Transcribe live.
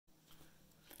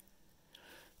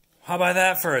How about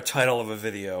that for a title of a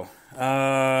video?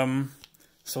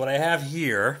 So what I have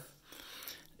here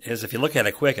is, if you look at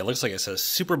it quick, it looks like it says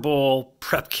Super Bowl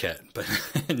prep kit, but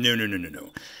no.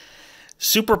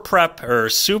 Super prep, or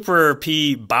Super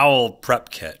P bowel prep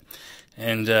kit.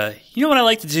 And you know what I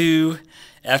like to do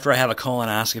after I have a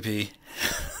colonoscopy?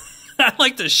 I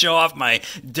like to show off my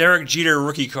Derek Jeter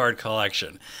rookie card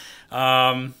collection.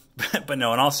 But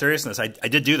no, in all seriousness, I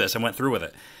did do this. I went through with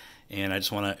it. And I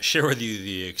just want to share with you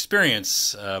the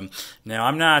experience. Now,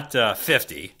 I'm not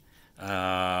 50.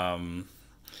 I'm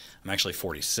actually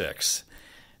 46.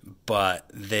 But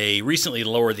they recently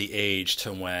lowered the age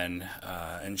to when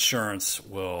insurance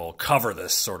will cover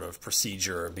this sort of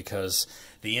procedure, because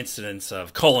the incidence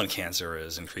of colon cancer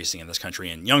is increasing in this country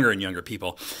in younger and younger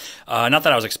people. Not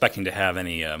that I was expecting to have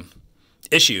any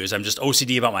issues. I'm just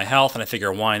OCD about my health, and I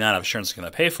figure, why not? If insurance is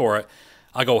going to pay for it,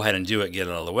 I'll go ahead and do it, get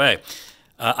it out of the way.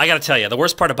 I got to tell you, the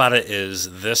worst part about it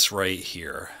is this right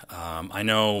here. I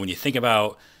know when you think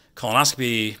about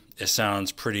colonoscopy, it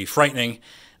sounds pretty frightening.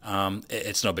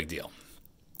 It's no big deal.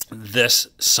 This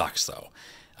sucks, though.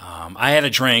 I had to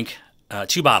drink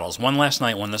 2 bottles, one last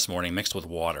night, one this morning, mixed with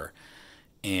water.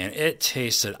 And it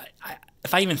tasted,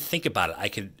 if I even think about it, I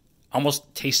could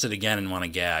almost taste it again and want to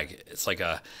gag. It's like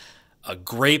a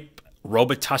grape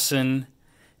Robitussin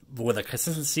with a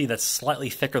consistency that's slightly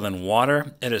thicker than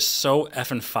water. It is so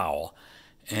effing foul.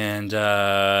 And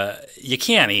you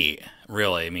can't eat,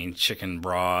 really. I mean, chicken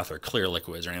broth or clear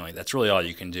liquids or anything like that. That's really all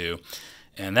you can do.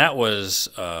 And that was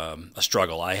a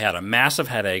struggle. I had a massive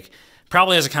headache,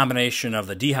 probably as a combination of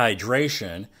the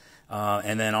dehydration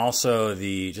and then also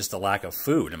just the lack of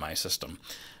food in my system.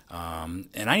 And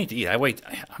I need to eat.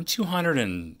 I'm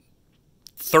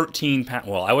 213 pounds.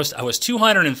 Well, I was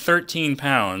 213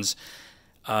 pounds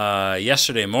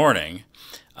yesterday morning.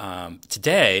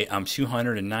 Today, I'm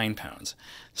 209 pounds.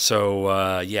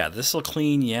 So, yeah, this will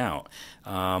clean you out.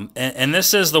 And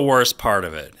this is the worst part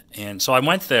of it. And so I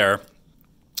went there,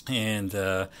 and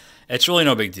it's really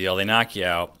no big deal. They knock you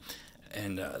out.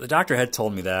 And the doctor had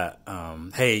told me that,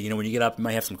 hey, you know, when you get up, you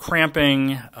might have some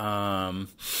cramping.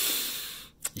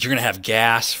 You're going to have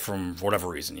gas from whatever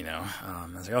reason, you know. I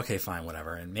was like, okay, fine,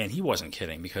 whatever. And, man, he wasn't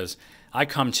kidding, because I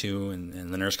come to,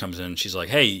 and the nurse comes in, and she's like,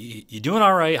 hey, you doing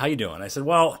all right? How you doing? I said,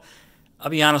 well, I'll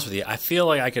be honest with you. I feel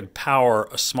like I could power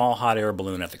a small hot air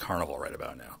balloon at the carnival right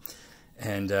about now.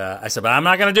 And I said, but I'm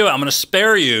not going to do it. I'm going to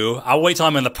spare you. I'll wait till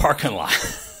I'm in the parking lot.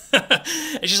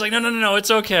 And she's like, no, it's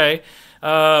okay.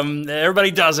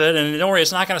 Everybody does it, and don't worry,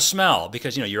 it's not going to smell,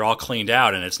 because, you know, you're all cleaned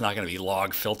out, and it's not going to be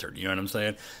log filtered. You know what I'm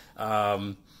saying?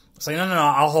 It's like, no,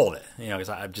 I'll hold it. You know, because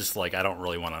I'm just like, I don't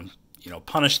really want to, you know,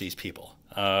 punish these people.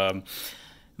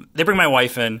 They bring my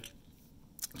wife in,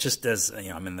 just as, you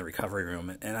know, I'm in the recovery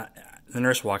room, and the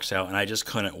nurse walks out, and I just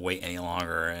couldn't wait any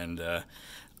longer. And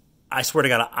I swear to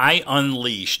God, I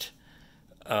unleashed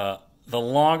the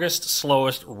longest,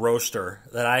 slowest roaster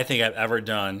that I think I've ever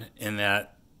done in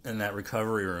that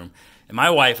recovery room. And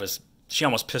my wife she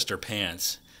almost pissed her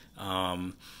pants.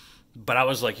 But I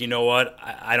was like, you know what?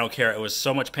 I don't care. It was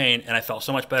so much pain, and I felt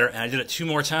so much better, and I did it 2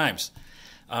 more times.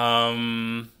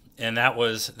 And that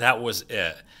was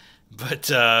it. But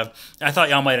I thought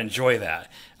y'all might enjoy that.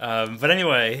 But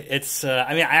anyway, it's.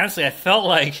 I mean, honestly, I felt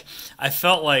like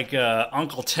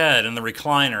Uncle Ted in the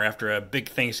recliner after a big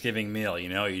Thanksgiving meal. You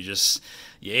know, you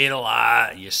ate a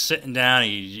lot, you're sitting down,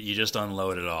 and you just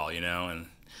unload it all. You know, and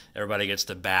everybody gets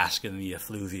to bask in the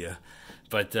effluvia.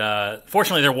 But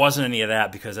fortunately, there wasn't any of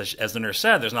that, because, as the nurse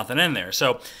said, there's nothing in there.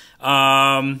 So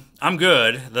I'm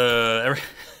good.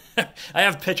 I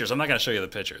have pictures. I'm not going to show you the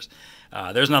pictures.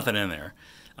 There's nothing in there,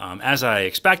 as I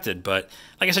expected. But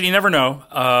like I said, you never know.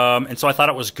 And so I thought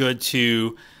it was good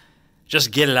to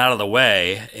just get it out of the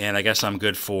way. And I guess I'm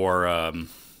good for, I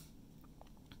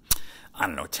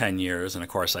don't know, 10 years. And, of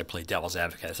course, I played devil's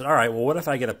advocate. I said, all right, well, what if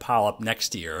I get a polyp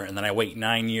next year, and then I wait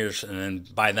 9 years, and then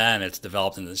by then it's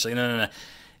developed into this? No.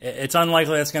 It's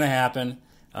unlikely that's going to happen,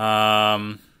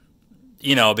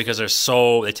 you know, because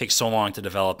they take so long to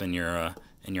develop in your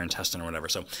intestine or whatever.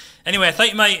 So anyway, I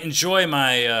thought you might enjoy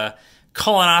my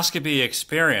colonoscopy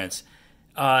experience.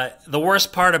 The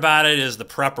worst part about it is the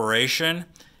preparation.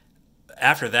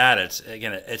 After that,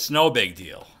 it's no big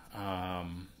deal.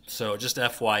 So just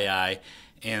FYI,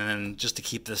 and then just to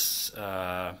keep this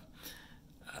a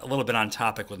little bit on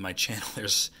topic with my channel,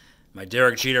 there's my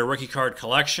Derek Jeter rookie card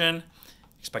collection.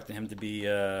 Expecting him to be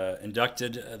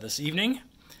inducted this evening.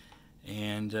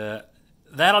 And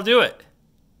that'll do it.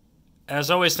 As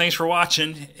always, thanks for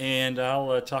watching, and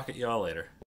I'll talk at y'all later.